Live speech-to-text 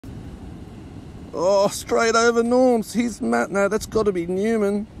Oh, straight over Norm's. He's no, that's got to be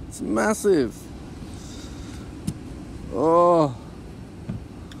Newman. It's massive. Oh.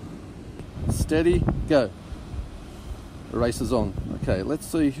 Steady, go. The race is on. Okay, let's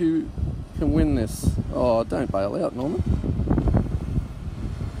see who can win this. Oh, don't bail out, Norman.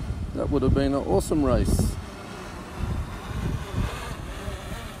 That would have been an awesome race.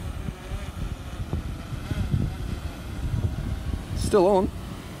 Still on.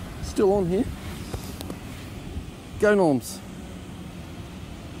 Still on here. Go, Norms.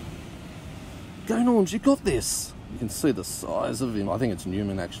 Go, Norms, you got this. You can see the size of him. I think it's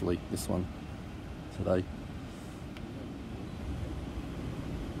Newman, actually, this one, today.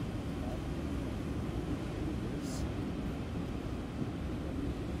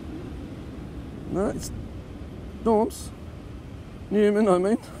 No, it's Norms. Newman, I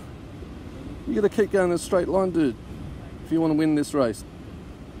mean. You got to keep going in a straight line, dude, if you want to win this race.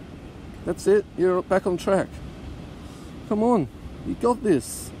 That's it. You're back on track. Come on. You got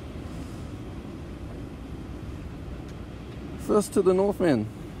this. First to the north end.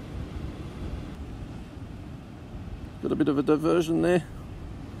 Got a bit of a diversion there.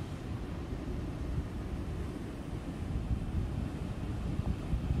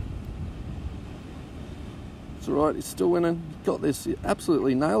 It's alright, he's still winning. Got this. He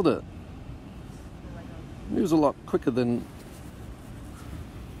absolutely nailed it. He was a lot quicker than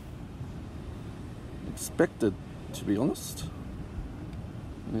expected, to be honest.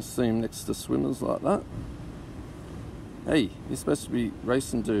 You see him next to swimmers like that. Hey, you're supposed to be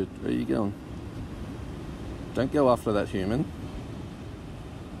racing, dude. Where are you going? Don't go after that human.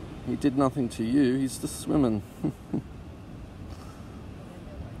 He did nothing to you. He's just swimming.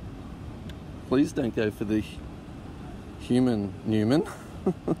 Please don't go for the human, Newman.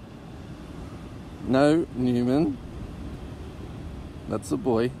 No, Newman. That's a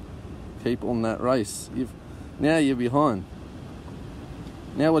boy. Keep on that race. Now you're behind.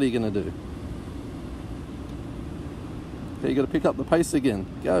 Now what are you going to do? Okay, you got to pick up the pace again.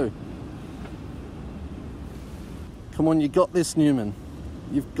 Go. Come on, you got this, Newman.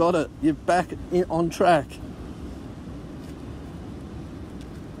 You've got it. You're back on track.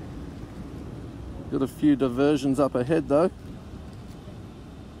 Got a few diversions up ahead though.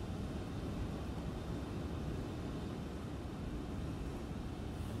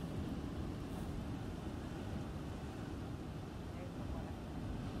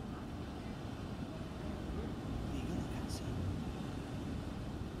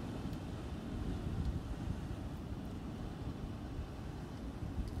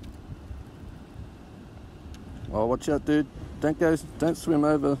 Oh, watch out, dude. Don't swim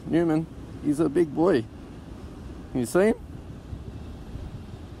over Newman. He's a big boy. Can you see him?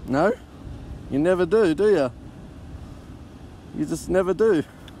 No? You never do you? You just never do.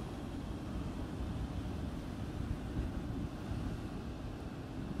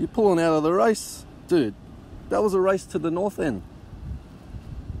 You're pulling out of the race. Dude, that was a race to the north end.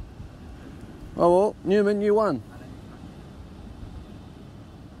 Oh well, Newman, you won.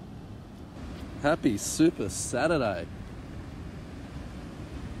 Happy Super Saturday.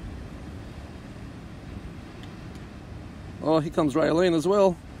 Oh, here comes Raylene as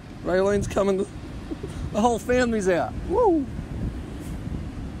well. Raylene's coming. The whole family's out. Woo!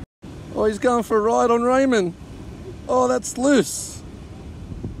 Oh, he's going for a ride on Raymond. Oh, that's loose.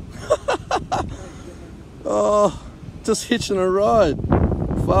 Oh, just hitching a ride.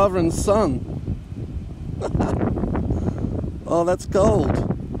 Father and son. Oh, that's gold.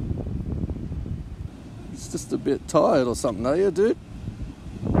 It's just a bit tired or something, are you, dude?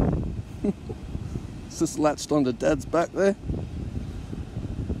 It's just latched onto Dad's back there.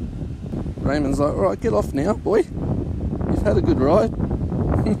 Raymond's like, all right, get off now, boy. You've had a good ride.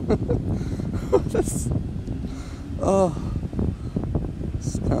 Oh,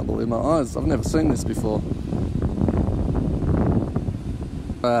 just can't believe my eyes. I've never seen this before.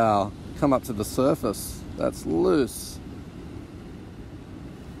 Wow, come up to the surface. That's loose.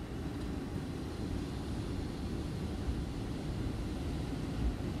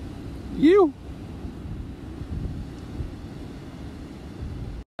 You.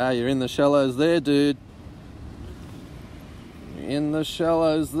 Ah, you're in the shallows there, dude. You're in the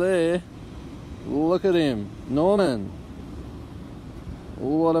shallows there. Look at him, Norman.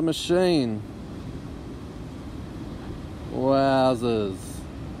 What a machine. Wowzers.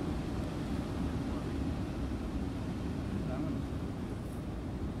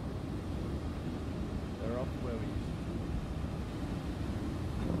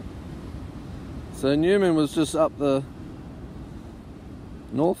 So Newman was just up the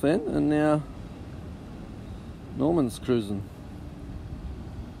north end and now Norman's cruising.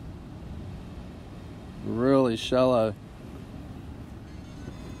 Really shallow.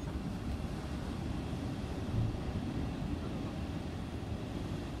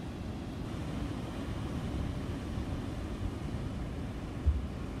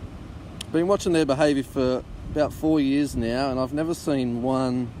 Been watching their behaviour for about 4 years now, and I've never seen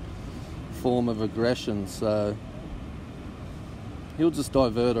one form of aggression, so he'll just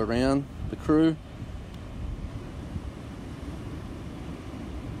divert around the crew